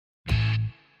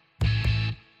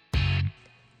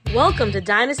Welcome to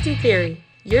Dynasty Theory,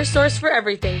 your source for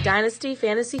everything Dynasty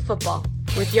Fantasy Football,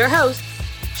 with your hosts,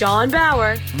 John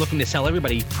Bauer. I'm looking to sell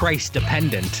everybody price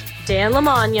dependent. Dan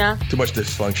Lamagna. Too much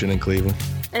dysfunction in Cleveland.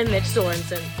 And Mitch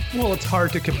Sorensen. Well, it's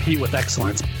hard to compete with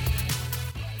excellence.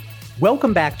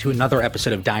 Welcome back to another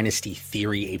episode of Dynasty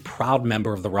Theory, a proud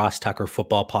member of the Ross Tucker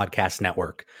Football Podcast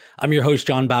Network. I'm your host,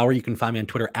 John Bauer. You can find me on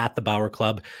Twitter at The Bauer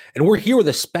Club. And we're here with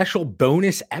a special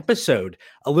bonus episode,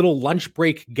 a little lunch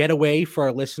break getaway for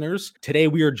our listeners. Today,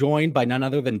 we are joined by none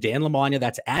other than Dan Lamagna.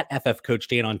 That's at FF Coach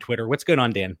Dan on Twitter. What's going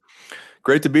on, Dan?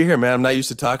 Great to be here, man. I'm not used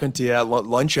to talking to you at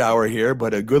lunch hour here,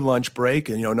 but a good lunch break.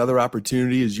 And, another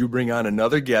opportunity is you bring on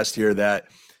another guest here that,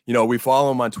 we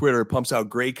follow him on Twitter, pumps out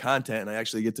great content, and I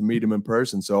actually get to meet him in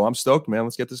person. So I'm stoked, man.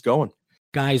 Let's get this going.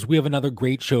 Guys, we have another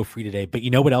great show for you today. But you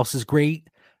know what else is great?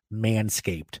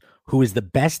 Manscaped, who is the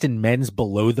best in men's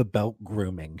below-the-belt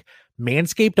grooming.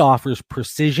 Manscaped offers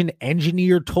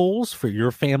precision-engineered tools for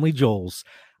your family jewels.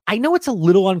 I know it's a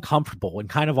little uncomfortable and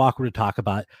kind of awkward to talk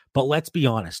about, but let's be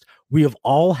honest. We have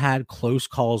all had close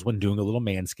calls when doing a little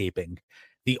manscaping.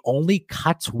 The only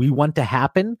cuts we want to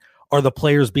happen are the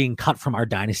players being cut from our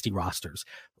dynasty rosters.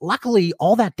 Luckily,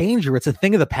 all that danger, it's a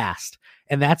thing of the past.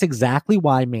 And that's exactly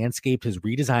why Manscaped has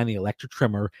redesigned the electric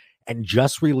trimmer and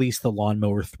just released the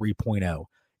Lawnmower 3.0.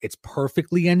 It's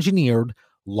perfectly engineered,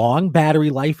 long battery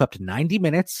life up to 90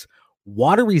 minutes,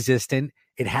 water resistant.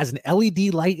 It has an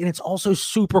LED light, and it's also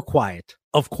super quiet.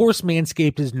 Of course,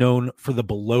 Manscaped is known for the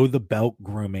below-the-belt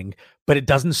grooming, but it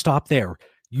doesn't stop there.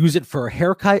 Use it for a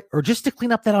haircut or just to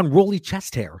clean up that unruly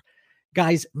chest hair.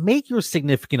 Guys, make your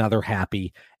significant other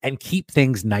happy and keep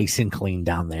things nice and clean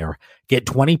down there. Get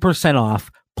 20% off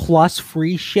plus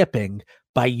free shipping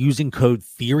by using code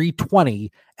Theory20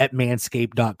 at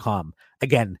manscaped.com.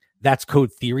 Again, that's code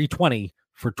Theory20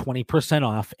 for 20%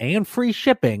 off and free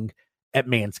shipping at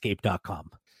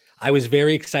manscaped.com. I was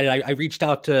very excited. I reached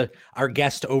out to our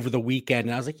guest over the weekend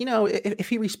and I was like, if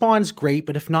he responds, great,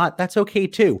 but if not, that's okay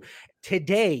too.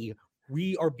 Today,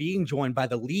 we are being joined by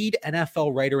the lead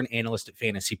NFL writer and analyst at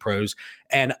Fantasy Pros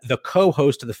and the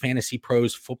co-host of the Fantasy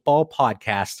Pros football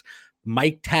podcast,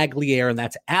 Mike Tagliere, and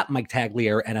that's at Mike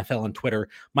Tagliere NFL on Twitter.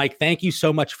 Mike, thank you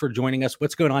so much for joining us.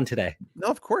 What's going on today? No,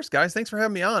 of course, guys. Thanks for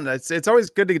having me on. It's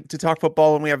always good to talk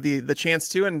football when we have the chance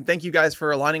to, and thank you guys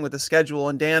for aligning with the schedule.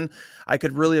 And Dan, I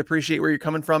could really appreciate where you're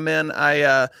coming from, man.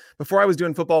 Before I was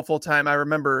doing football full time, I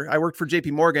remember I worked for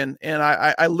JP Morgan, and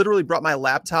I literally brought my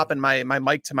laptop and my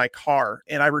mic to my car,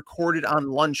 and I recorded on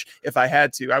lunch if I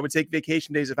had to. I would take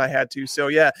vacation days if I had to. So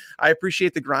yeah, I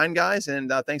appreciate the grind, guys,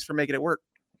 and thanks for making it work.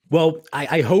 Well,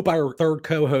 I hope our third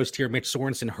co-host here, Mitch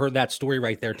Sorensen, heard that story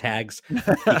right there, Tags,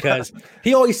 because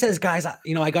he always says, guys,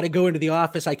 I got to go into the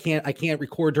office. I can't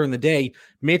record during the day.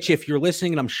 Mitch, if you're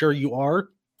listening, and I'm sure you are,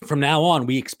 from now on,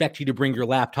 we expect you to bring your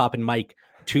laptop and mic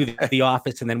to the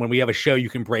office. And then when we have a show, you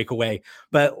can break away.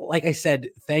 But like I said,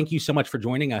 thank you so much for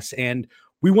joining us. And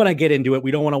we want to get into it.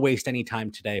 We don't want to waste any time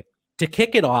today. To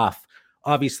kick it off,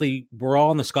 obviously, we're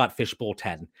all in the Scott Fish Bowl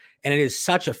 10, and it is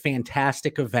such a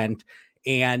fantastic event.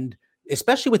 And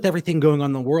especially with everything going on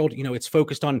in the world, it's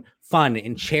focused on fun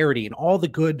and charity and all the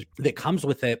good that comes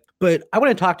with it. But I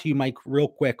want to talk to you, Mike, real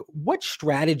quick. What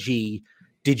strategy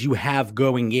did you have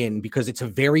going in? Because it's a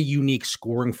very unique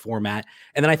scoring format.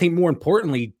 And then I think more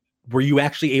importantly, were you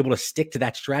actually able to stick to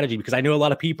that strategy? Because I know a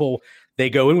lot of people, they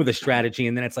go in with a strategy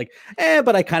and then it's like,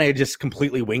 but I kind of just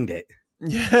completely winged it.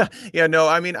 Yeah, no,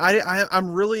 I mean, I'm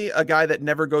really a guy that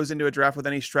never goes into a draft with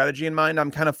any strategy in mind.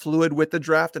 I'm kind of fluid with the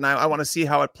draft, and I want to see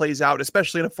how it plays out,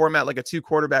 especially in a format like a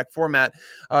 2-quarterback format,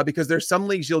 because there's some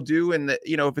leagues you'll do, and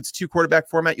if it's 2-quarterback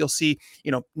format, you'll see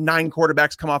 9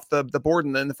 quarterbacks come off the board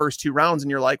in the first 2 rounds,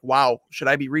 and you're like, wow, should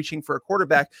I be reaching for a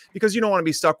quarterback? Because you don't want to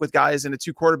be stuck with guys in a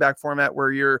 2-quarterback format where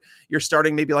you're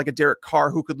starting maybe like a Derek Carr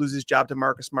who could lose his job to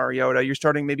Marcus Mariota. You're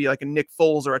starting maybe like a Nick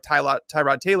Foles or a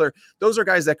Tyrod Taylor. Those are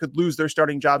guys that could lose their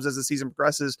starting jobs as the season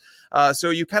progresses.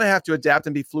 So you kind of have to adapt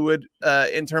and be fluid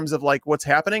in terms of like what's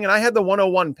happening. And I had the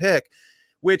 101 pick,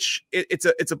 which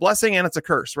it's a blessing and it's a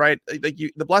curse, right?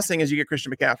 The blessing is you get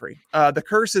Christian McCaffrey. The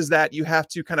curse is that you have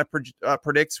to kind of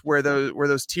predict where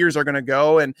those tiers are going to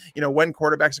go and when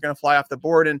quarterbacks are going to fly off the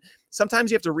board. And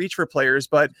sometimes you have to reach for players,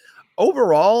 but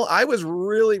overall, I was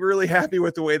really, really happy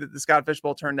with the way that the Scott Fish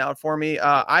Bowl turned out for me.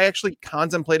 I actually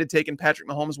contemplated taking Patrick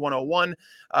Mahomes 101,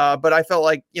 but I felt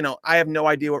like, I have no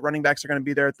idea what running backs are going to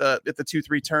be there at the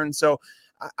 2-3 turn. So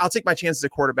I'll take my chances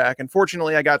at quarterback. And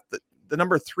fortunately, I got the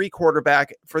number 3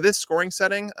 quarterback for this scoring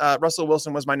setting. Russell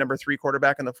Wilson was my number 3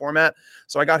 quarterback in the format.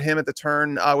 So I got him at the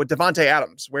turn with Devontae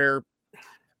Adams, where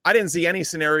I didn't see any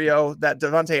scenario that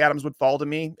Devontae Adams would fall to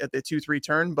me at the 2-3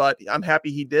 turn, but I'm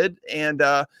happy he did. And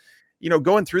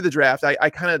going through the draft, I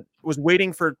kind of was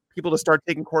waiting for people to start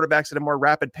taking quarterbacks at a more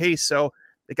rapid pace. So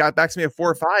it got back to me at 4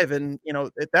 or 5. And,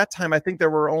 at that time, I think there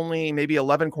were only maybe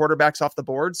 11 quarterbacks off the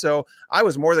board. So I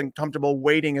was more than comfortable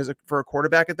waiting for a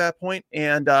quarterback at that point.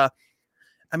 And,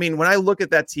 when I look at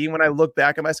that team, when I look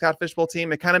back at my Scott Fishbowl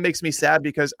team, it kind of makes me sad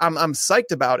because I'm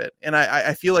psyched about it. And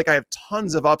I feel like I have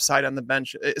tons of upside on the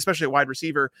bench, especially at wide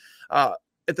receiver.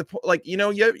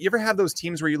 You ever have those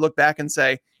teams where you look back and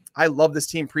say, I love this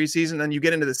team preseason. Then you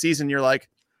get into the season, you're like,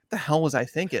 the hell was I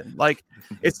thinking? Like,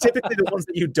 it's typically the ones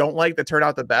that you don't like that turn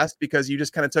out the best because you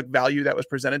just kind of took value that was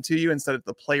presented to you instead of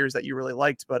the players that you really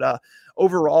liked. But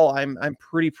overall, I'm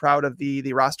pretty proud of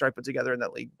the roster I put together in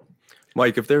that league.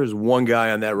 Mike, if there was one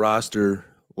guy on that roster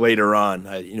later on,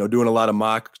 doing a lot of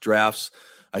mock drafts,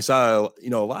 I saw, a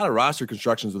lot of roster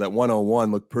constructions with that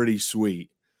 101 look pretty sweet.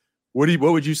 What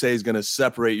would you say is going to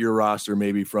separate your roster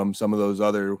maybe from some of those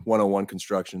other 101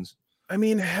 constructions?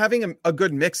 Having a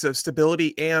good mix of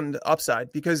stability and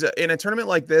upside, because in a tournament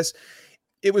like this,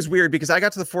 it was weird because I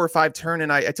got to the 4 or 5 turn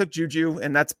and I took Juju,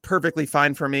 and that's perfectly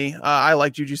fine for me. I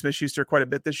like Juju Smith-Schuster quite a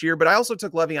bit this year, but I also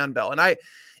took Le'Veon Bell, and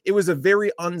it was a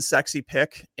very unsexy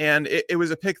pick, and it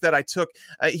was a pick that I took.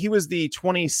 He was the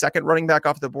 22nd running back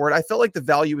off the board. I felt like the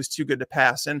value was too good to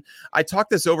pass, and I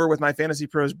talked this over with my Fantasy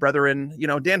Pros brethren.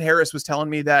 Dan Harris was telling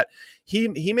me that he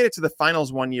made it to the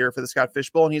finals one year for the Scott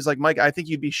Fishbowl, and he's like, Mike, I think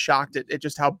you'd be shocked at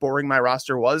just how boring my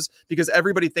roster was because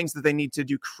everybody thinks that they need to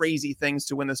do crazy things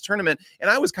to win this tournament, and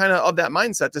I was kind of that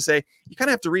mindset to say you kind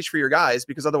of have to reach for your guys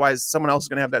because otherwise someone else is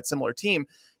going to have that similar team.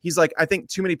 He's like, I think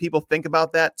too many people think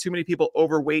about that. Too many people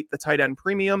overweight the tight end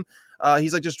premium.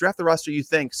 He's like, just draft the roster you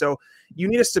think. So you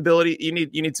need a stability. You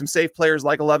need some safe players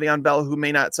like a Le'Veon Bell who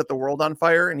may not set the world on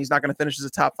fire, and he's not going to finish as a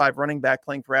top 5 running back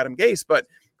playing for Adam Gase. But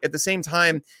at the same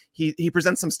time, he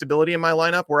presents some stability in my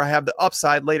lineup where I have the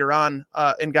upside later on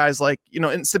in guys like,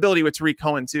 and stability with Tariq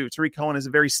Cohen too. Tariq Cohen is a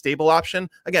very stable option.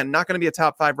 Again, not going to be a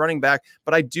top 5 running back,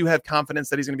 but I do have confidence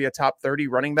that he's going to be a top 30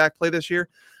 running back play this year.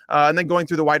 And then going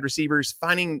through the wide receivers,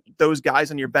 finding those guys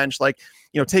on your bench, like,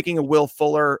 taking a Will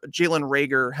Fuller, Jalen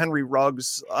Reagor, Henry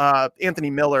Ruggs, Anthony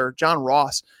Miller, John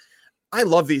Ross. I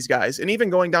love these guys. And even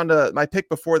going down to my pick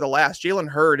before the last, Jalen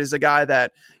Hurd is a guy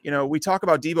that, we talk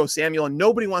about Deebo Samuel, and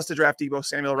nobody wants to draft Deebo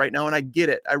Samuel right now. And I get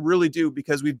it. I really do,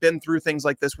 because we've been through things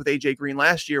like this with AJ Green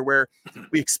last year where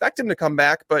we expect him to come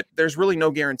back, but there's really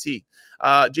no guarantee.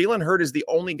 Jalen Hurd is the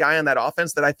only guy on that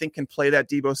offense that I think can play that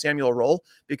Deebo Samuel role,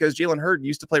 because Jalen Hurd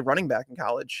used to play running back in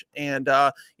college, and,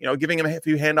 giving him a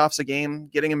few handoffs a game,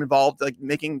 getting him involved, like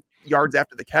making yards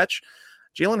after the catch.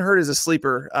 Jalen Hurd is a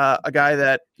sleeper, a guy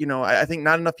that, I think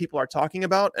not enough people are talking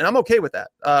about, and I'm okay with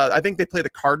that. I think they play the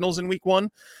Cardinals in week 1.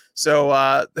 So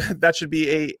that should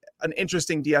be an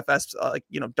interesting DFS,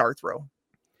 dart throw.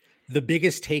 The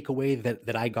biggest takeaway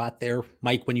that I got there,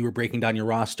 Mike, when you were breaking down your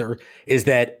roster, is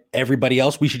that everybody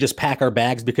else, we should just pack our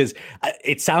bags, because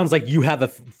it sounds like you have a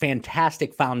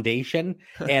fantastic foundation.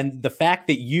 And the fact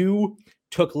that you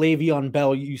took Le'Veon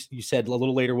Bell, you said a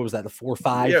little later, what was that, the 4 or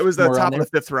 5? Yeah, it was the top of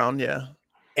the 5th round, yeah.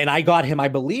 And I got him, I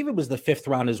believe it was the 5th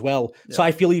round as well. Yeah. So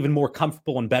I feel even more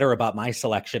comfortable and better about my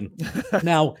selection.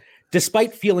 Now,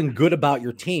 despite feeling good about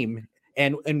your team,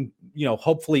 and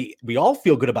hopefully we all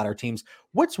feel good about our teams,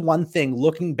 what's one thing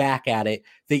looking back at it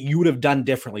that you would have done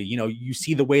differently? You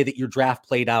see the way that your draft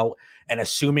played out and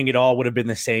assuming it all would have been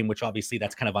the same, which obviously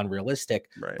that's kind of unrealistic.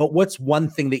 Right. But what's one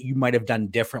thing that you might have done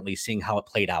differently seeing how it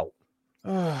played out?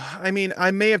 I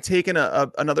may have taken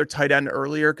another tight end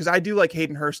earlier, because I do like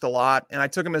Hayden Hurst a lot, and I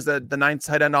took him as the 9th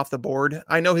tight end off the board.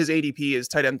 I know his ADP is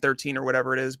tight end 13 or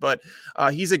whatever it is, but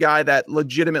he's a guy that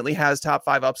legitimately has top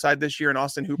 5 upside this year in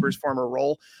Austin Hooper's former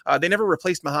role. They never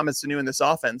replaced Mohamed Sanu in this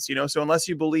offense, so unless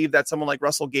you believe that someone like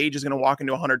Russell Gage is going to walk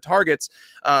into 100 targets,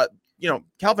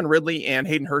 Calvin Ridley and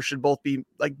Hayden Hurst should both be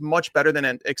like much better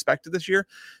than expected this year.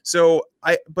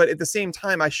 But at the same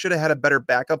time, I should have had a better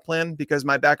backup plan, because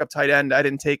my backup tight end, I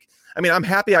didn't take. I'm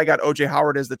happy I got OJ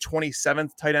Howard as the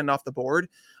 27th tight end off the board,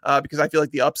 because I feel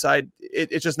like the upside,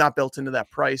 it's just not built into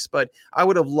that price. But I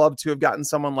would have loved to have gotten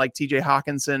someone like TJ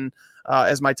Hawkinson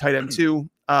as my tight end too,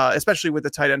 especially with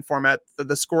the tight end format,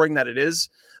 the scoring that it is.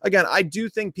 Again, I do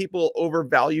think people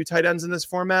overvalue tight ends in this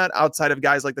format outside of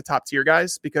guys like the top tier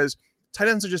guys, because tight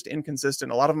ends are just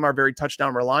inconsistent. A lot of them are very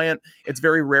touchdown reliant. It's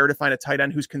very rare to find a tight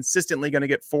end who's consistently going to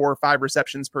get 4 or 5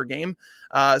 receptions per game.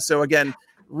 So again,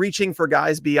 reaching for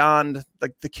guys beyond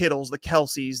like the Kittles, the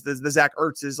Kelseys, the Zach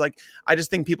Ertzes, I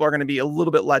just think people are going to be a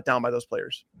little bit let down by those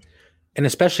players. And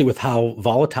especially with how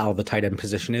volatile the tight end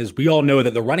position is, we all know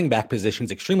that the running back position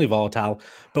is extremely volatile.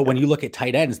 But when you look at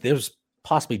tight ends, there's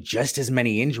possibly just as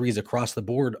many injuries across the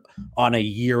board on a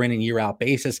year in and year out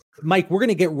basis. Mike, we're going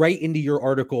to get right into your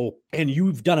article, and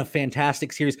you've done a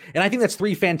fantastic series. And I think that's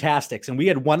 3 fantastics. And we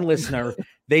had one listener,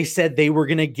 they said they were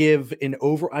going to give an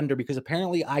over under because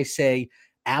apparently I say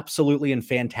absolutely and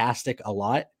fantastic a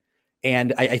lot.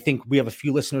 And I think we have a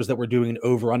few listeners that were doing an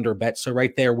over under bet. So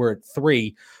right there, we're at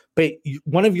 3. But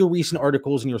one of your recent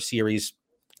articles in your series,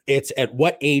 it's at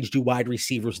what age do wide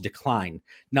receivers decline?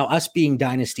 Now, us being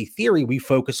Dynasty Theory, we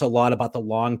focus a lot about the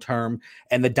long term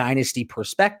and the dynasty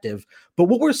perspective. But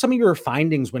what were some of your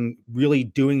findings when really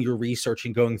doing your research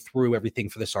and going through everything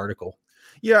for this article?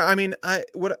 Yeah, I mean,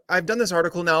 I've done this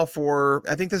article now for,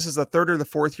 I think this is the 3rd or the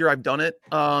 4th year I've done it.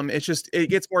 It's just, it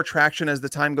gets more traction as the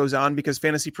time goes on because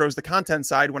Fantasy Pros, the content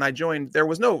side, when I joined, there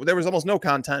was almost no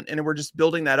content, and we're just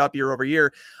building that up year over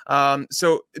year.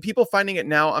 So people finding it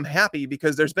now, I'm happy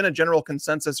because there's been a general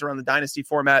consensus around the dynasty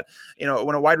format. You know,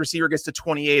 when a wide receiver gets to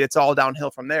 28, it's all downhill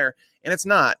from there. And it's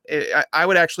not. I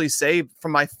would actually say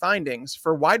from my findings,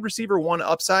 for wide receiver 1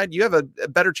 upside, you have a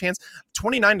better chance.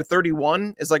 29 to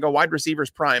 31 is like a wide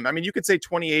receiver's prime. I mean, you could say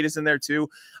 28 is in there too,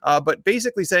 but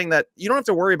basically saying that you don't have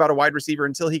to worry about a wide receiver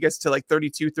until he gets to like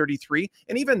 32, 33.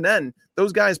 And even then,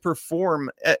 those guys perform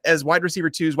as wide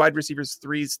receiver 2s, wide receivers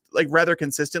 3s, like rather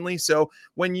consistently. So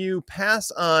when you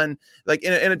pass on, like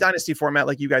in a dynasty format,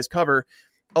 like you guys cover,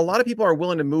 a lot of people are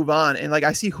willing to move on. And like,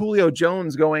 I see Julio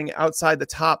Jones going outside the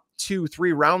top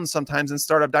 2-3 rounds sometimes in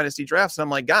startup dynasty drafts. And I'm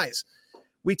like, guys,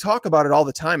 we talk about it all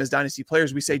the time as dynasty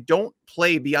players. We say, don't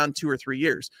play beyond 2 or 3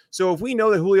 years. So if we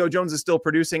know that Julio Jones is still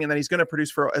producing and that he's going to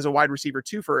produce as a wide receiver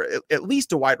 2 for at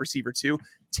least a wide receiver 2,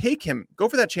 take him, go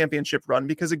for that championship run.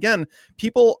 Because again,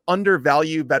 people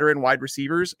undervalue veteran wide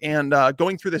receivers, and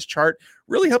going through this chart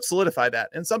really helps solidify that.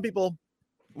 And some people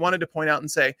wanted to point out and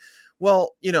say,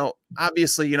 well, you know,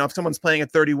 obviously, you know, if someone's playing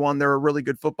at 31, they're a really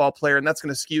good football player, and that's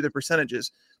going to skew the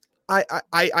percentages. I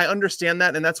understand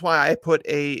that, and that's why I put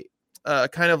a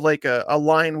kind of like a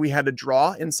line we had to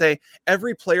draw and say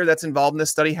every player that's involved in this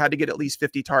study had to get at least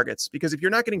 50 targets. Because if you're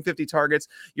not getting 50 targets,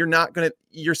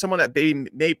 you're someone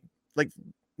that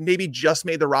maybe just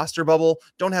made the roster bubble,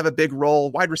 don't have a big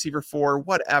role, wide receiver 4,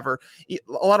 whatever. A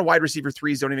lot of wide receiver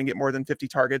 3s don't even get more than 50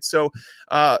 targets. So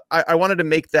I wanted to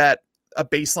make that a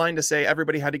baseline to say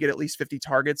everybody had to get at least 50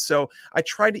 targets. So I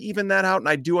tried to even that out, and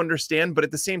I do understand, but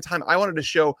at the same time, I wanted to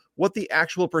show what the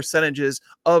actual percentages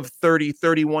of 30,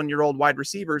 31-year-old wide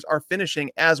receivers are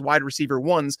finishing as wide receiver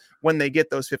 1s when they get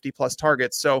those 50 plus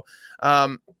targets. So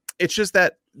it's just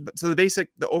that, so the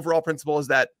overall principle is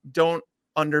that don't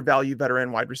undervalue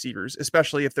veteran wide receivers,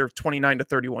 especially if they're 29 to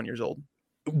 31 years old.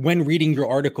 When reading your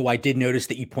article, I did notice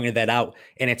that you pointed that out,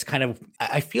 and it's kind of,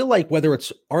 I feel like whether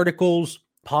it's articles,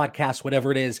 podcasts,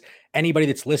 whatever it is, anybody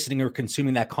that's listening or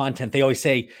consuming that content, they always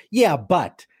say, yeah,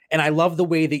 but, and I love the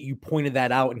way that you pointed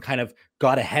that out and kind of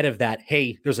got ahead of that.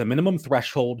 Hey, there's a minimum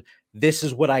threshold. This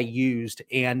is what I used.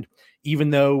 And even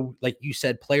though, like you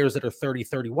said, players that are 30,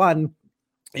 31,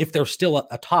 if they're still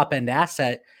a top end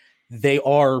asset, they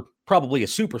are probably a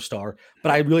superstar.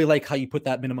 But I really like how you put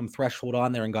that minimum threshold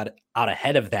on there and got out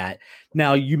ahead of that.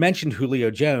 Now, you mentioned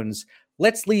Julio Jones.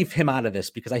 Let's leave him out of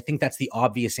this because I think that's the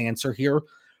obvious answer here.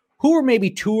 Who are maybe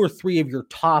 2 or 3 of your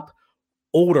top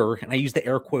older, and I use the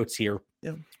air quotes here,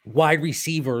 wide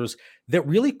receivers that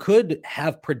really could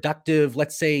have productive,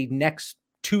 let's say, next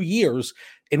 2 years,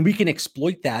 and we can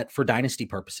exploit that for dynasty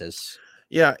purposes?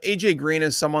 Yeah, AJ Green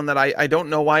is someone that I don't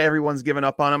know why everyone's given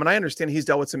up on him. And I understand he's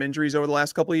dealt with some injuries over the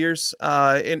last couple of years.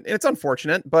 And it's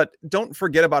unfortunate, but don't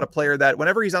forget about a player that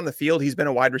whenever he's on the field, he's been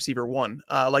a wide receiver 1.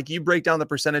 Like you break down the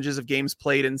percentages of games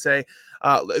played and say,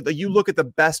 you look at the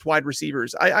best wide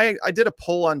receivers. I did a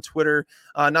poll on Twitter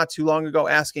not too long ago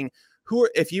asking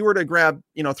if you were to grab,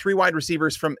 3 wide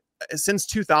receivers from since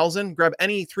 2000, grab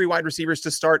any 3 wide receivers to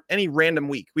start any random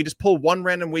week. We just pull one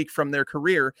random week from their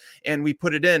career and we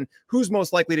put it in. Who's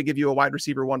most likely to give you a wide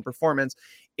receiver 1 performance?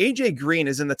 AJ Green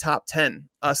is in the top 10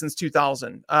 since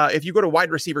 2000. If you go to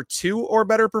wide receiver 2 or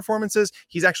better performances,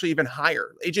 he's actually even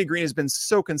higher. AJ Green has been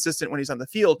so consistent when he's on the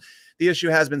field. The issue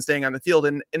has been staying on the field,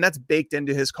 and that's baked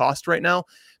into his cost right now.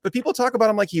 But people talk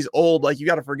about him like he's old, like you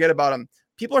got to forget about him.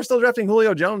 People are still drafting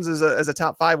Julio Jones as a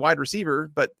top 5 wide receiver,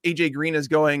 but AJ Green is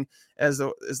going as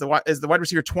the wide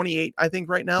receiver 28, I think,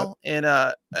 right now in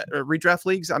redraft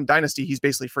leagues. I'm Dynasty, he's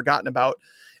basically forgotten about.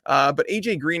 But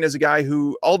AJ Green is a guy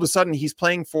who all of a sudden he's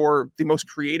playing for the most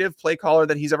creative play caller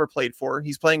that he's ever played for.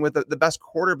 He's playing with the best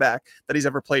quarterback that he's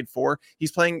ever played for.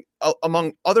 He's playing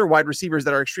among other wide receivers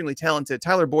that are extremely talented.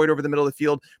 Tyler Boyd over the middle of the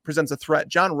field presents a threat.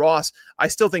 John Ross, I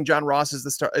still think John Ross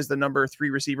is the number 3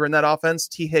 receiver in that offense.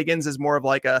 T. Higgins is more of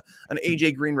like an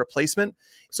AJ Green replacement.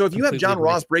 So if you have John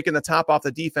Ross breaking the top off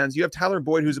the defense, you have Tyler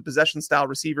Boyd, who's a possession style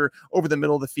receiver over the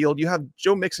middle of the field. You have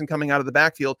Joe Mixon coming out of the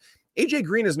backfield. AJ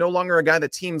Green is no longer a guy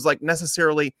that teams like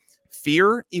necessarily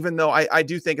fear, even though I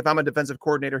do think if I'm a defensive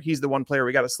coordinator, he's the one player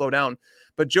we got to slow down.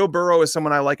 But Joe Burrow is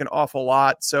someone I like an awful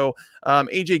lot. So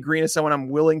AJ Green is someone I'm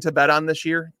willing to bet on this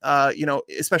year,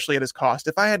 especially at his cost.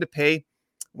 If I had to pay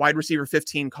wide receiver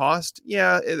 15 cost,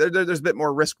 there's a bit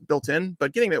more risk built in,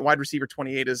 but getting at wide receiver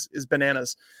 28 is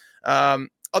bananas.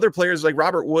 Other players like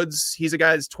Robert Woods, he's a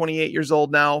guy that's 28 years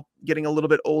old now, getting a little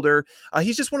bit older.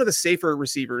 He's just one of the safer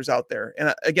receivers out there.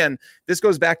 And again, this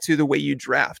goes back to the way you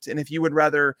draft. And if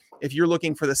you're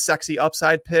looking for the sexy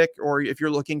upside pick, or if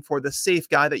you're looking for the safe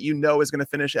guy that you know is going to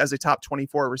finish as a top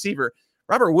 24 receiver,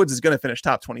 Robert Woods is going to finish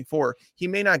top 24. He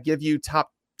may not give you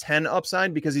top 10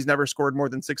 upside because he's never scored more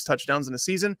than 6 touchdowns in a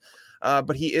season.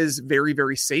 But he is very,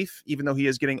 very safe, even though he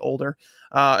is getting older.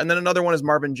 And then another one is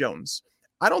Marvin Jones.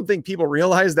 I don't think people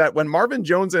realize that when Marvin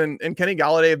Jones and Kenny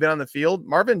Golladay have been on the field,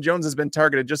 Marvin Jones has been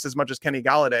targeted just as much as Kenny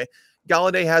Golladay.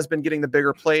 Golladay has been getting the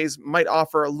bigger plays, might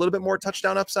offer a little bit more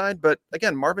touchdown upside, but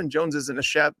again, Marvin Jones isn't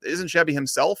shabby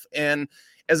himself. And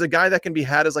as a guy that can be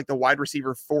had as like the wide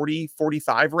receiver 40,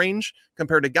 45 range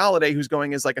compared to Golladay, who's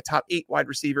going as like a top 8 wide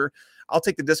receiver, I'll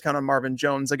take the discount on Marvin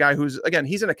Jones, a guy who's, again,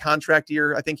 he's in a contract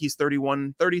year. I think he's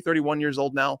 31 years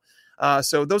old now.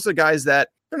 So those are guys that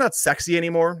they're not sexy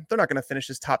anymore. They're not going to finish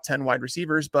as top 10 wide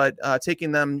receivers, but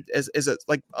taking them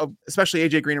especially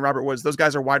AJ Green and Robert Woods, those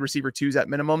guys are wide receiver 2s at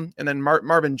minimum. And then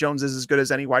Marvin Jones is as good as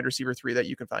any wide receiver 3 that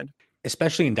you can find.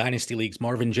 Especially in dynasty leagues,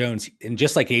 Marvin Jones, and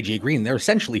just like AJ Green, they're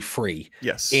essentially free.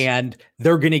 Yes. And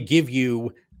they're going to give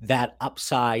you that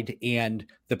upside and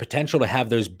the potential to have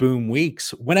those boom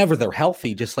weeks whenever they're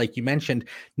healthy, just like you mentioned.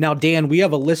 Now, Dan, we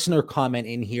have a listener comment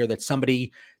in here that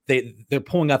somebody they're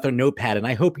pulling out their notepad, and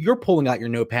I hope you're pulling out your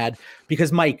notepad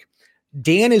because, Mike,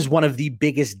 Dan is one of the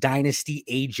biggest dynasty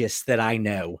agists that I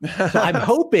know. So I'm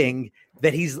hoping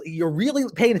that you're really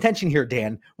paying attention here,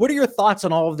 Dan. What are your thoughts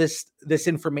on all of this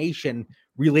information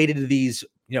related to these,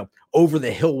 over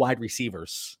the hill wide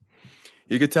receivers?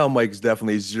 You could tell Mike's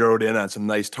definitely zeroed in on some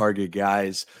nice target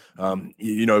guys.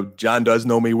 John does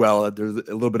know me well. There's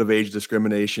a little bit of age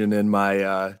discrimination in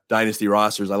my dynasty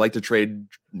rosters. I like to trade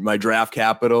my draft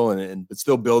capital but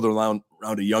still build around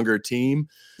a younger team.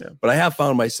 Yeah. But I have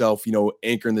found myself,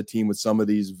 anchoring the team with some of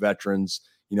these veterans,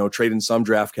 trading some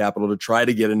draft capital to try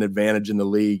to get an advantage in the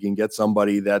league and get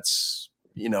somebody that's,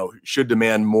 should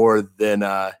demand more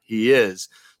than he is.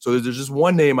 So there's just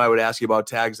one name I would ask you about,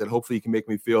 Tags, that hopefully you can make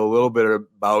me feel a little bit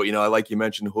about, like you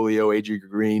mentioned, Julio, AJ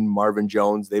Green, Marvin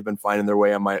Jones. They've been finding their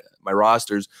way on my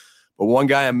rosters. But one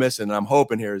guy I'm missing, and I'm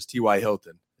hoping here, is T.Y.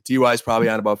 Hilton. T.Y. is probably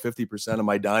on about 50% of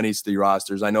my dynasty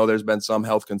rosters. I know there's been some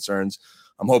health concerns.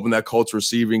 I'm hoping that Colts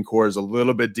receiving core is a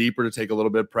little bit deeper to take a little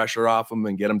bit of pressure off him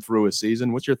and get him through a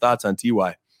season. What's your thoughts on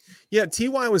T.Y.? Yeah,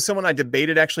 T.Y. was someone I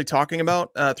debated actually talking about,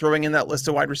 throwing in that list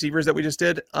of wide receivers that we just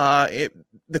did. The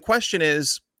question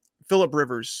is, Phillip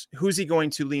Rivers, who's he going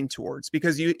to lean towards?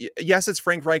 Because yes, it's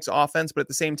Frank Reich's offense, but at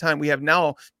the same time, we have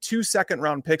now 2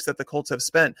 second-round picks that the Colts have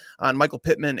spent on Michael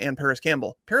Pittman and Paris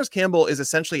Campbell. Paris Campbell is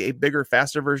essentially a bigger,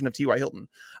 faster version of T.Y. Hilton.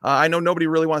 I know nobody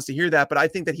really wants to hear that, but I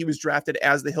think that he was drafted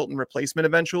as the Hilton replacement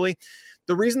eventually.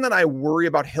 The reason that I worry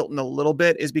about Hilton a little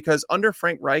bit is because under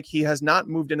Frank Reich, he has not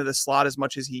moved into the slot as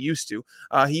much as he used to.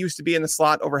 He used to be in the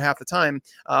slot over half the time,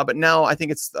 but now I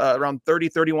think it's around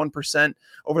 31%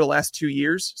 over the last 2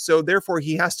 years. So therefore,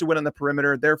 he has to win on the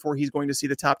perimeter. Therefore, he's going to see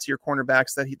the top tier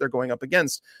cornerbacks that they're going up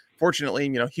against.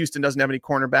 Fortunately, Houston doesn't have any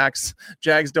cornerbacks.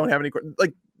 Jags don't have any.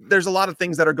 There's a lot of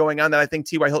things that are going on that I think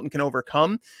T.Y. Hilton can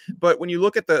overcome. But when you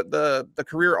look at the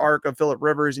career arc of Phillip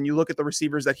Rivers and you look at the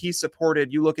receivers that he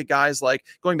supported, you look at guys like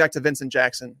going back to Vincent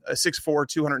Jackson, a 6'4",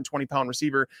 220-pound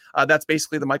receiver. That's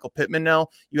basically the Michael Pittman now.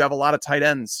 You have a lot of tight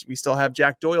ends. We still have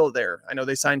Jack Doyle there. I know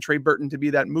they signed Trey Burton to be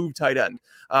that move tight end.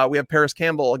 We have Paris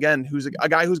Campbell, again, who's a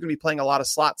guy who's going to be playing a lot of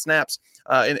slot snaps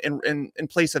in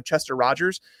place of Chester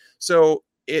Rogers. So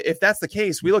if that's the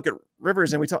case, we look at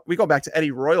Rivers and we go back to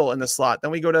Eddie Royal in the slot.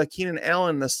 Then we go to Keenan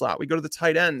Allen in the slot. We go to the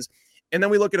tight ends. And then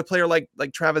we look at a player like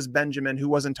Travis Benjamin, who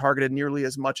wasn't targeted nearly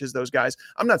as much as those guys.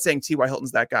 I'm not saying T.Y.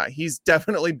 Hilton's that guy. He's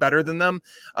definitely better than them.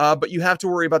 But you have to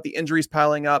worry about the injuries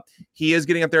piling up. He is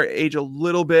getting up there at age a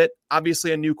little bit.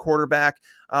 Obviously, a new quarterback.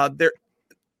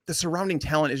 the surrounding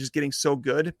talent is just getting so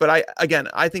good. But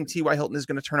I think T.Y. Hilton is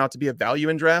going to turn out to be a value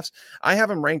in drafts. I have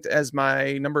him ranked as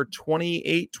my number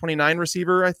 28, 29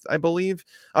 receiver, I believe.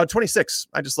 26.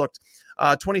 I just looked.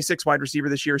 26 wide receiver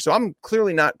this year. So I'm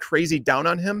clearly not crazy down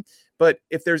on him. But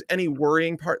if there's any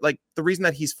worrying part, like the reason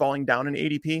that he's falling down in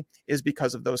ADP is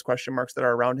because of those question marks that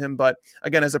are around him. But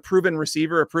again, as a proven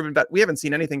receiver, a proven bet, we haven't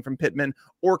seen anything from Pittman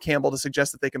or Campbell to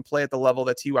suggest that they can play at the level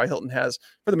that T.Y. Hilton has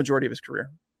for the majority of his career.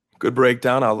 Good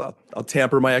breakdown. I'll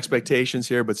tamper my expectations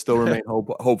here, but still remain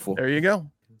hopeful. There you go.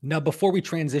 Now, before we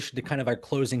transition to kind of our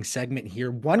closing segment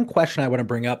here, one question I want to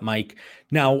bring up, Mike.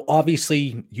 Now,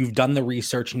 obviously, you've done the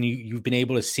research and you've been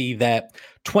able to see that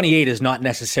 28 is not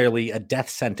necessarily a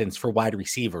death sentence for wide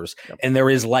receivers, and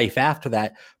there is life after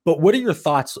that. But what are your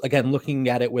thoughts, again, looking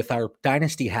at it with our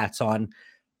dynasty hats on?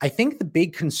 I think the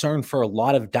big concern for a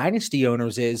lot of dynasty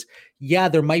owners is, yeah,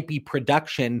 there might be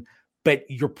production, but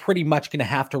you're pretty much going to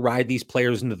have to ride these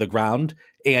players into the ground,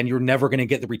 and you're never going to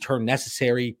get the return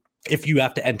necessary if you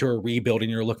have to enter a rebuild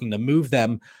and you're looking to move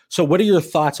them. So what are your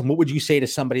thoughts, and what would you say to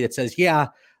somebody that says, yeah,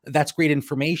 that's great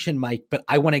information, Mike, but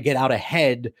I want to get out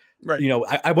ahead. Right. You know,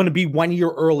 I want to be 1 year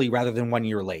early rather than 1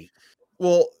 year late.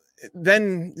 Well,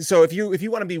 then, so if you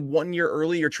want to be 1 year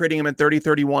early, you're trading him at 30,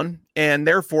 31, and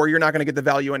therefore you're not going to get the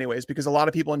value anyways, because a lot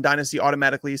of people in Dynasty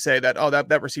automatically say that, oh,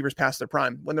 that receiver's past their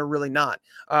prime, when they're really not.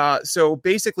 So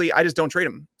basically I just don't trade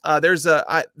him.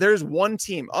 There's one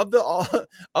team of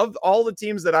all the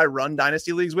teams that I run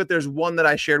Dynasty leagues with, there's one that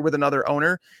I shared with another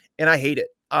owner, and I hate it.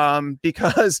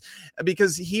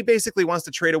 Because he basically wants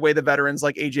to trade away the veterans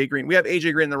like AJ Green. We have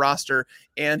AJ Green in the roster,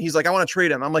 and he's like, I want to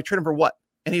trade him. I'm like, trade him for what?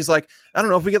 And he's like, I don't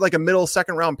know, if we get like a middle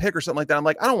second round pick or something like that. I'm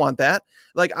like, I don't want that.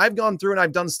 Like, I've gone through and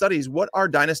I've done studies. What are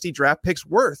dynasty draft picks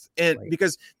worth? And right.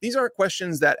 Because these are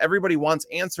questions that everybody wants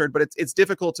answered, but it's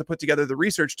difficult to put together the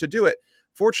research to do it.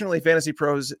 Fortunately, Fantasy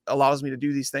Pros allows me to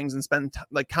do these things and spend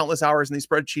like countless hours in these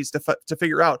spreadsheets to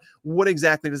figure out what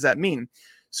exactly does that mean.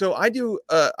 So I do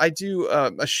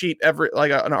a sheet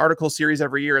an article series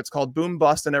every year. It's called Boom,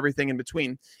 Bust, and Everything in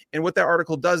Between. And what that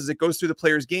article does is it goes through the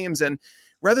players' games, and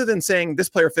rather than saying this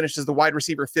player finished as the wide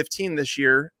receiver 15 this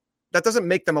year, that doesn't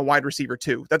make them a wide receiver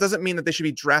 2. That doesn't mean that they should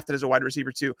be drafted as a wide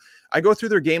receiver 2. I go through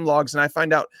their game logs and I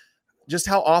find out just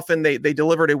how often they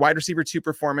delivered a wide receiver 2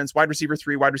 performance, wide receiver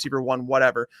 3, wide receiver 1,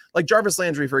 whatever. Like Jarvis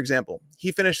Landry, for example,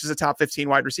 he finished as a top 15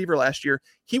 wide receiver last year.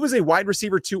 He was a wide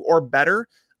receiver 2 or better,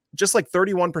 just like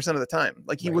 31% of the time.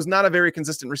 Like, he was not a very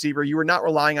consistent receiver. You were not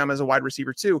relying on him as a wide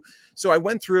receiver 2. So I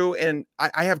went through and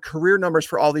I have career numbers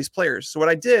for all these players. So what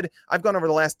I did, I've gone over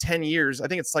the last 10 years. I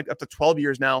think it's like up to 12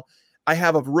 years now. I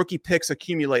have of rookie picks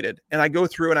accumulated, and I go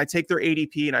through and I take their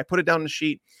ADP and I put it down in the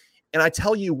sheet and I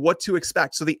tell you what to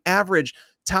expect. So the average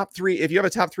top 3, if you have a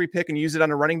top 3 pick and use it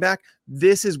on a running back,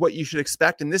 this is what you should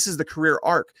expect. And this is the career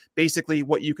arc, basically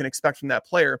what you can expect from that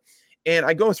player. And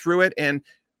I go through it, and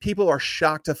people are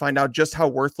shocked to find out just how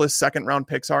worthless second round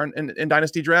picks are in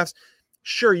dynasty drafts.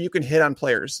 Sure, you can hit on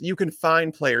players. You can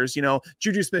find players. You know,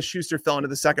 Juju Smith-Schuster fell into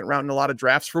the second round in a lot of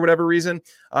drafts for whatever reason.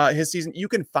 His season, you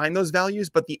can find those values,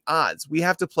 but the odds, we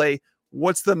have to play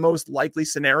what's the most likely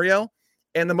scenario.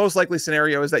 And the most likely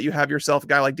scenario is that you have yourself a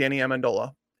guy like Danny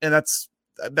Amendola. And that's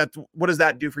what does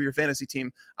that do for your fantasy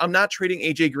team? I'm not trading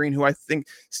AJ Green, who I think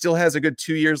still has a good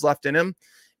 2 years left in him.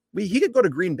 He could go to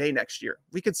Green Bay next year.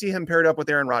 We could see him paired up with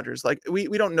Aaron Rodgers. Like,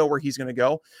 we don't know where he's going to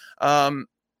go.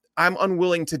 I'm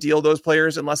unwilling to deal those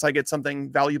players unless I get something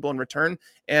valuable in return.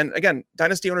 And again,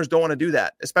 dynasty owners don't want to do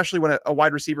that, especially when a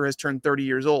wide receiver has turned 30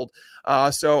 years old.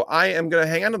 So I am going to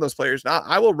hang on to those players.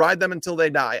 I will ride them until they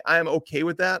die. I am okay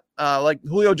with that. Like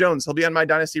Julio Jones, he'll be on my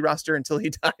dynasty roster until he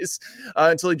dies,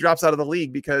 until he drops out of the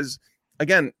league, because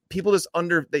again, people just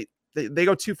they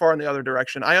go too far in the other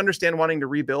direction. I understand wanting to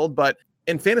rebuild, but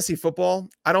in fantasy football,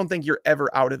 I don't think you're ever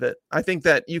out of it. I think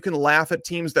that you can laugh at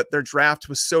teams that their draft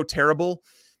was so terrible.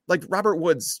 Like Robert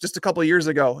Woods, just a couple of years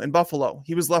ago in Buffalo,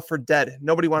 he was left for dead.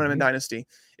 Nobody wanted him in Dynasty.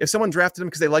 If someone drafted him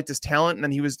because they liked his talent, and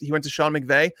then he went to Sean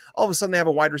McVay, all of a sudden they have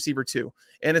a wide receiver 2.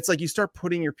 And it's like you start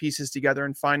putting your pieces together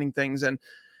and finding things. And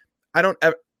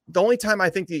the only time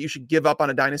I think that you should give up on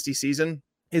a Dynasty season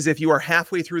is if you are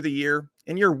halfway through the year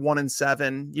and you're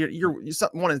 1-7, you're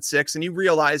 1-6, and you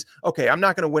realize, okay, I'm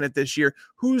not going to win it this year.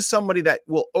 Who's somebody that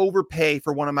will overpay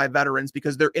for one of my veterans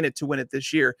because they're in it to win it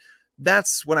this year?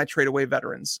 That's when I trade away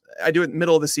veterans. I do it in the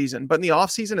middle of the season, but in the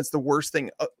off season, it's the worst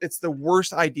thing. It's the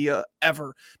worst idea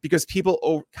ever, because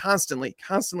people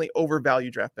constantly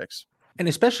overvalue draft picks. And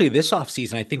especially this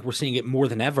offseason, I think we're seeing it more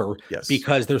than ever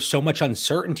because there's so much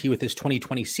uncertainty with this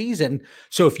 2020 season.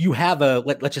 So if you have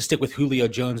let's just stick with Julio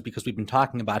Jones because we've been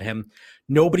talking about him.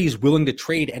 Nobody's willing to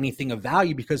trade anything of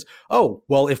value because,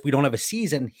 if we don't have a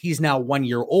season, he's now 1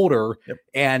 year older. Yep.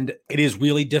 And it is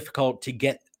really difficult to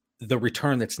get the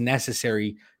return that's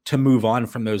necessary to move on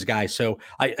from those guys. So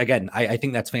I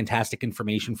think that's fantastic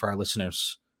information for our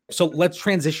listeners. So let's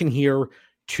transition here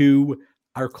to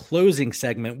our closing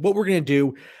segment. What we're going to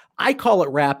do, I call it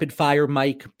rapid fire,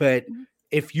 Mike, but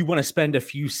if you want to spend a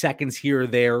few seconds here or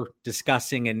there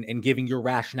discussing and giving your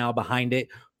rationale behind it,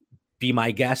 be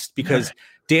my guest, because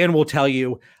Dan will tell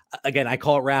you, again, I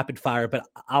call it rapid fire, but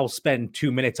I'll spend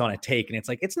 2 minutes on a take and it's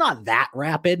like, it's not that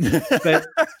rapid, but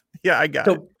yeah, I got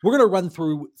it. We're going to run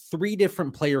through 3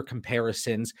 different player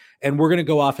comparisons and we're going to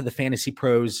go off of the Fantasy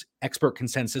Pros expert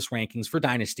consensus rankings for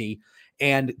Dynasty.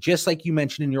 And just like you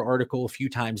mentioned in your article a few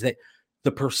times that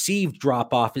the perceived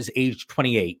drop off is age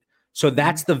 28. So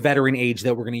that's the veteran age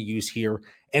that we're going to use here.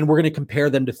 And we're going to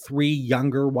compare them to 3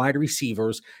 younger wide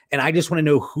receivers. And I just want to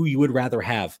know who you would rather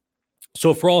have.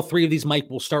 So for all 3 of these, Mike,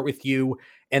 we'll start with you.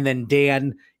 And then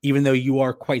Dan, even though you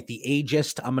are quite the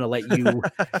ageist, I'm going to let you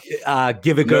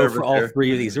give a go for all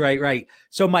 3 of these. Right.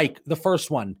 So Mike, the first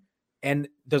one, and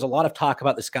there's a lot of talk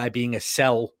about this guy being a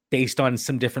sell based on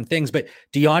some different things, but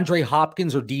DeAndre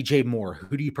Hopkins or DJ Moore,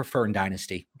 who do you prefer in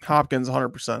Dynasty? Hopkins,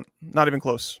 100%. Not even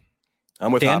close.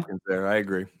 I'm with Dan? Hopkins there. I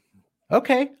agree.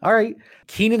 Okay. All right.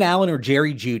 Keenan Allen or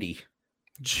Jerry Jeudy?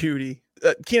 Jeudy.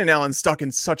 Keenan Allen's stuck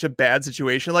in such a bad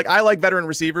situation. Like, I like veteran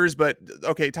receivers, but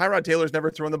okay, Tyrod Taylor's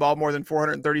never thrown the ball more than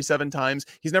 437 times.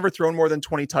 He's never thrown more than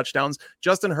 20 touchdowns.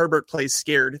 Justin Herbert plays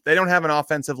scared. They don't have an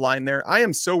offensive line there. I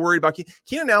am so worried about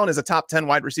Keenan Allen is a top 10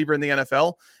 wide receiver in the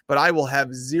NFL, but I will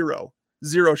have zero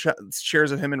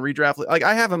shares of him in redraft. Like,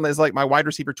 I have him as like my wide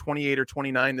receiver 28 or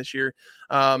 29 this year.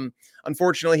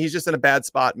 Unfortunately, he's just in a bad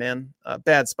spot, man.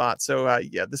 Bad spot. So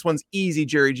this one's easy,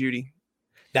 Jerry Jeudy.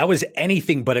 That was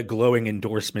anything but a glowing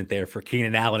endorsement there for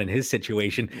Keenan Allen in his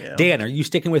situation. Yeah. Dan, are you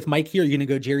sticking with Mike here? Are you going to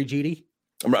go Jerry Jeudy?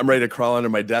 I'm ready to crawl under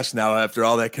my desk now after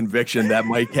all that conviction that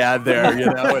Mike had there,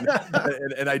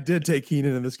 and I did take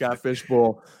Keenan in the Scott Fish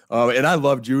Bowl. And I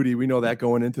love Jeudy. We know that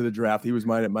going into the draft. He was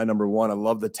my number 1. I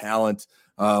love the talent.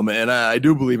 And I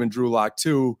do believe in Drew Lock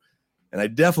too. And I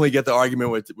definitely get the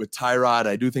argument with Tyrod.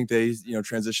 I do think they,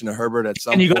 transition to Herbert at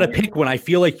some point. And you got to pick one. I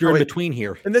feel like you're in between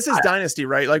here. And this is Dynasty,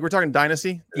 right? Like, we're talking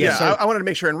Dynasty? Yeah. I wanted to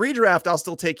make sure. In redraft, I'll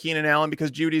still take Keenan Allen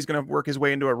because Judy's going to work his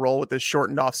way into a role with this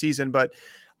shortened off season. But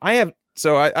I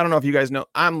don't know if you guys know,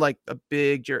 I'm like a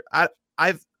big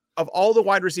I've of all the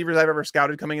wide receivers I've ever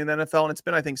scouted coming in the NFL, and it's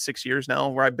been, I think, 6 years now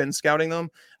where I've been scouting them.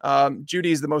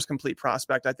 Jeudy is the most complete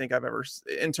prospect I think I've ever,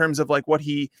 in terms of like what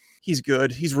he's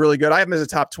good. He's really good. I have him as a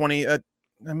top 20, I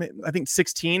think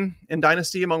 16 in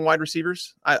Dynasty among wide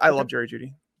receivers. I love Jerry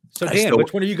Jeudy. So Dan,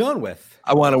 which one are you going with?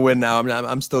 I want to win now.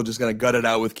 I'm still just going to gut it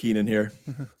out with Keenan here.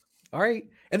 All right.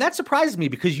 And that surprised me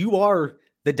because you are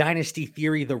the Dynasty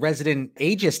Theory, the resident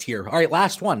ageist here. All right,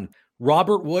 last one.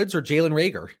 Robert Woods or Jalen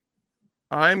Reagor?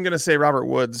 I'm going to say Robert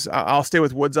Woods. I'll stay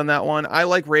with Woods on that one. I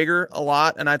like Reagor a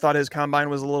lot, and I thought his combine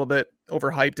was a little bit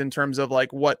overhyped in terms of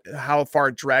like how far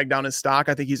it dragged down his stock.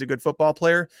 I think he's a good football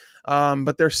player,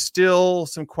 but there's still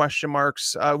some question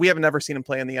marks. We haven't never seen him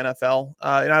play in the NFL,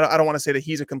 and I don't want to say that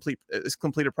he's as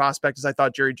complete a prospect as I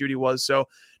thought Jerry Jeudy was. So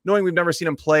knowing we've never seen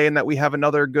him play and that we have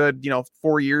another good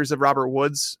 4 years of Robert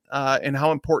Woods and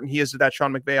how important he is to that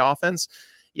Sean McVay offense,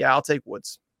 yeah, I'll take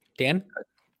Woods. Dan?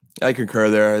 I concur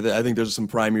there. I think there's some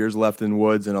prime years left in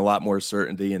Woods and a lot more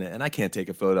certainty in it. And I can't take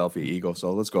a Philadelphia Eagle,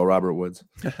 so let's go Robert Woods.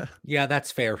 Yeah,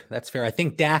 that's fair. That's fair. I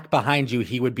think Dak behind you,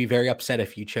 he would be very upset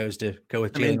if you chose to go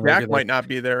with Jalen. Dak might not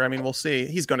be there. I mean, we'll see.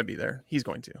 He's going to be there. He's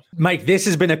going to. Mike, this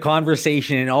has been a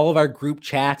conversation in all of our group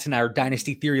chats and our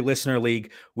Dynasty Theory Listener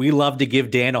League. We love to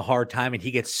give Dan a hard time, and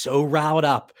he gets so riled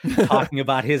up talking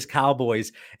about his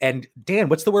Cowboys. And Dan,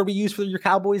 what's the word we use for your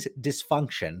Cowboys?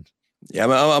 Dysfunction. Yeah,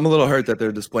 I'm a little hurt that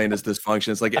they're displaying this dysfunction.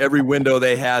 It's like every window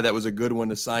they had that was a good one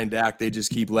to sign Dak, they just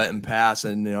keep letting pass.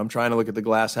 And I'm trying to look at the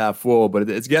glass half full, but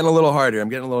it's getting a little harder. I'm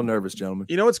getting a little nervous, gentlemen.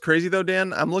 You know what's crazy though,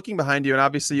 Dan? I'm looking behind you, and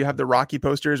obviously you have the Rocky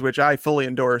posters, which I fully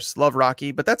endorse. Love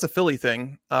Rocky, but that's a Philly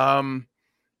thing.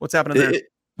 What's happening there?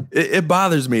 It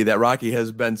bothers me that Rocky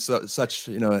has been such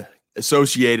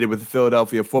associated with the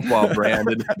Philadelphia football brand,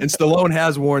 and Stallone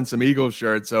has worn some Eagles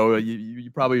shirts, so you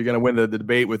probably are going to win the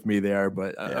debate with me there,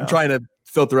 but I'm trying to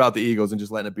filter out the Eagles and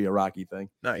just letting it be a Rocky thing.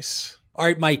 Nice. All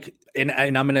right, Mike, and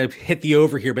I'm going to hit the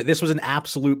over here, but this was an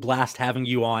absolute blast having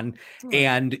you on,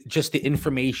 and just the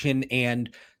information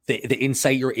and the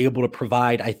insight you're able to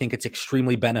provide. I think it's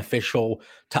extremely beneficial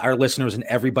to our listeners and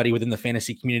everybody within the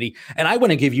fantasy community. And I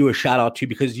want to give you a shout out too,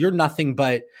 because you're nothing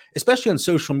but, especially on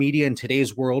social media in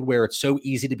today's world where it's so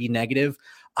easy to be negative,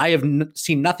 I have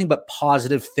seen nothing but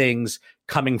positive things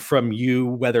coming from you,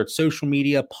 whether it's social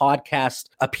media, podcast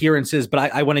appearances,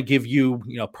 but I want to give you,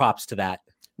 props to that.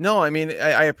 No, I mean,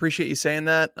 I appreciate you saying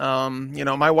that.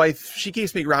 My wife, she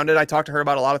keeps me grounded. I talk to her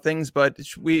about a lot of things, but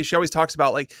she always talks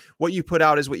about like what you put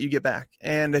out is what you get back.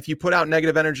 And if you put out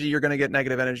negative energy, you're going to get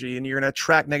negative energy and you're going to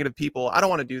attract negative people. I don't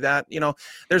want to do that.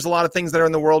 There's a lot of things that are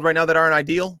in the world right now that aren't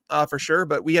ideal for sure,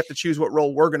 but we have to choose what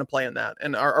role we're going to play in that.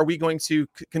 And are we going to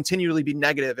continually be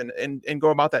negative and go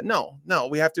about that? No,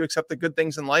 we have to accept the good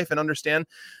things in life and understand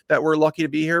that we're lucky to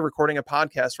be here recording a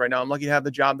podcast right now. I'm lucky to have the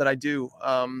job that I do.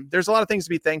 There's a lot of things to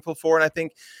be thankful for. And I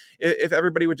think if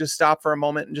everybody would just stop for a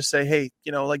moment and just say, hey,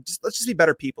 let's just be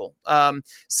better people.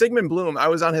 Sigmund Bloom, I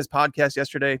was on his podcast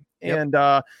yesterday and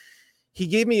he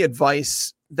gave me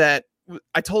advice that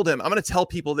I told him, I'm going to tell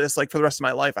people this like for the rest of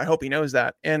my life. I hope he knows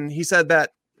that. And he said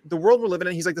that the world we're living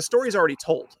in, he's like, the story's already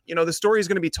told, the story is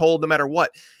going to be told no matter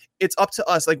what. It's up to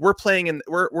us. Like we're playing in,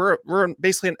 we're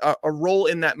basically a role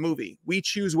in that movie. We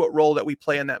choose what role that we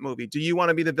play in that movie. Do you want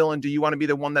to be the villain? Do you want to be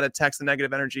the one that attacks the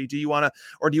negative energy? Do you want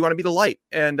to be the light?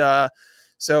 And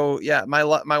so yeah, my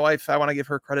wife, I want to give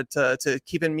her credit to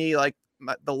keeping me like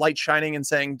the light shining and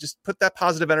saying, just put that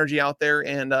positive energy out there.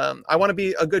 And I want to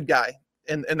be a good guy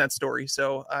in that story.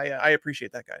 So I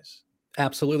appreciate that, guys.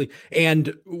 Absolutely.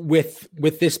 And with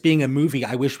this being a movie,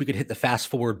 I wish we could hit the fast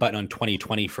forward button on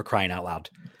 2020 for crying out loud.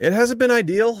 It hasn't been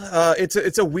ideal.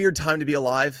 It's a weird time to be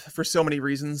alive for so many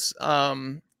reasons.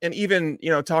 And even,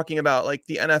 talking about like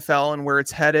the NFL and where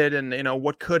it's headed and,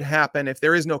 what could happen if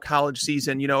there is no college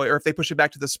season, or if they push it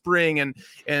back to the spring and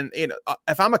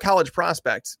if I'm a college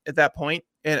prospect at that point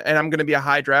and I'm going to be a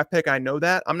high draft pick, I know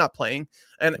that I'm not playing.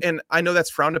 And I know that's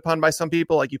frowned upon by some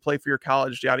people, like you play for your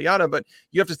college, yada, yada, but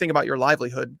you have to think about your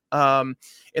livelihood. And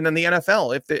then the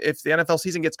NFL, if the NFL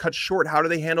season gets cut short, how do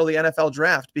they handle the NFL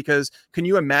draft? Because can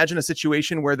you imagine a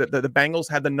situation where the Bengals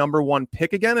had the number 1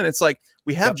 pick again? And it's like,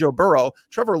 we have Joe Burrow,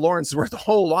 Trevor Lawrence is worth a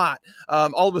whole lot.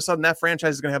 All of a sudden that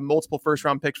franchise is going to have multiple first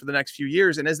round picks for the next few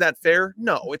years. And is that fair?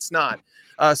 No, it's not.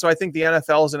 So I think the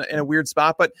NFL is in a weird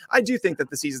spot, but I do think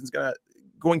that the season's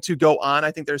going to go on. I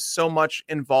think there's so much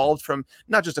involved from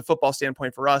not just a football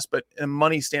standpoint for us, but a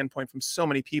money standpoint from so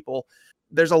many people.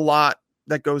 There's a lot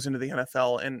that goes into the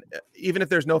NFL. And even if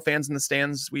there's no fans in the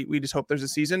stands, we just hope there's a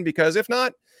season, because if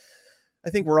not,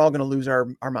 I think we're all going to lose our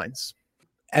minds.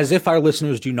 As if our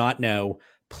listeners do not know,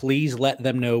 please let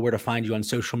them know where to find you on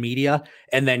social media.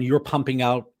 And then you're pumping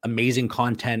out amazing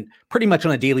content pretty much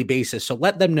on a daily basis. So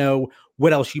let them know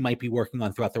what else you might be working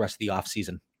on throughout the rest of the off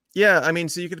season. Yeah, I mean,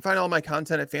 so you can find all my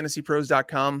content at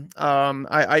fantasypros.com.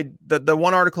 The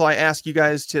one article I ask you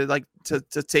guys to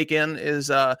take in is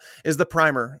the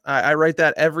primer. I write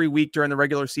that every week during the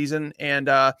regular season, and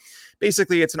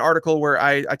basically it's an article where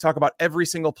I talk about every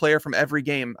single player from every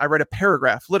game. I write a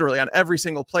paragraph literally on every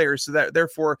single player, so that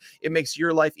therefore it makes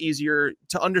your life easier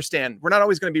to understand. We're not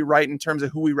always going to be right in terms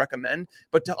of who we recommend,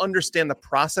 but to understand the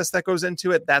process that goes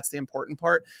into it, that's the important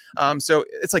part. So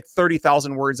it's like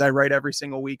 30,000 words I write every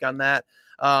single week on that.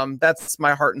 That's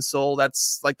my heart and soul.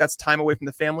 That's time away from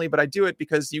the family, but I do it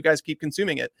because you guys keep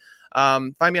consuming it.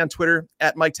 Find me on Twitter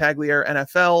at Mike Tagliere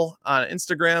NFL, on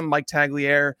Instagram, Mike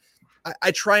Tagliere.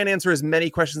 I try and answer as many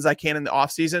questions as I can in the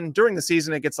off season. During the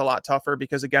season, it gets a lot tougher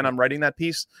because, again, I'm writing that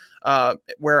piece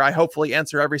where I hopefully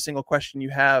answer every single question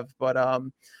you have. But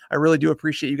I really do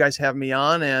appreciate you guys having me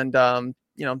on and,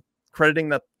 crediting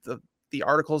the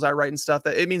articles I write and stuff.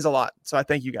 That it means a lot. So I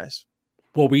thank you guys.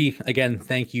 Well, we, again,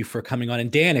 thank you for coming on.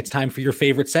 And Dan, it's time for your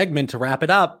favorite segment to wrap it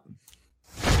up.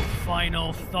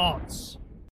 Final thoughts.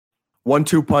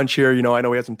 1-2 punch here. I know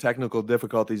we had some technical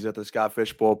difficulties at the Scott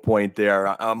Fishbowl point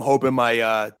there. I'm hoping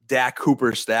my Dak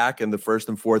Cooper stack in the first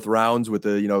and fourth rounds with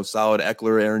the, solid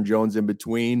Eckler, Aaron Jones in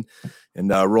between, and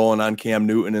rolling on Cam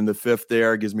Newton in the fifth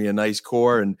there gives me a nice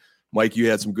core. And Mike, you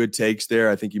had some good takes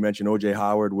there. I think you mentioned OJ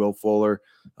Howard, Will Fuller,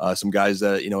 some guys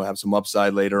that, have some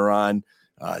upside later on.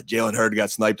 Jalen Hurd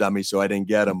got sniped on me, so I didn't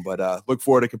get him, but look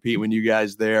forward to competing with you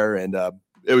guys there. And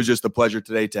it was just a pleasure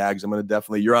today, Tags. I'm going to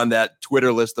definitely, you're on that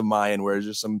Twitter list of mine where there's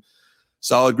just some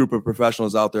solid group of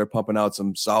professionals out there pumping out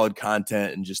some solid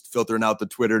content and just filtering out the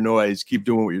Twitter noise. Keep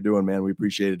doing what you're doing, man. We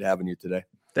appreciated having you today.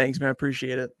 Thanks, man.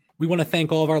 Appreciate it. We want to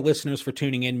thank all of our listeners for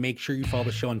tuning in. Make sure you follow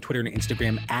the show on Twitter and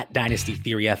Instagram at Dynasty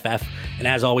Theory FF. And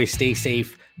as always, stay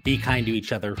safe, be kind to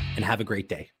each other, and have a great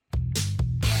day.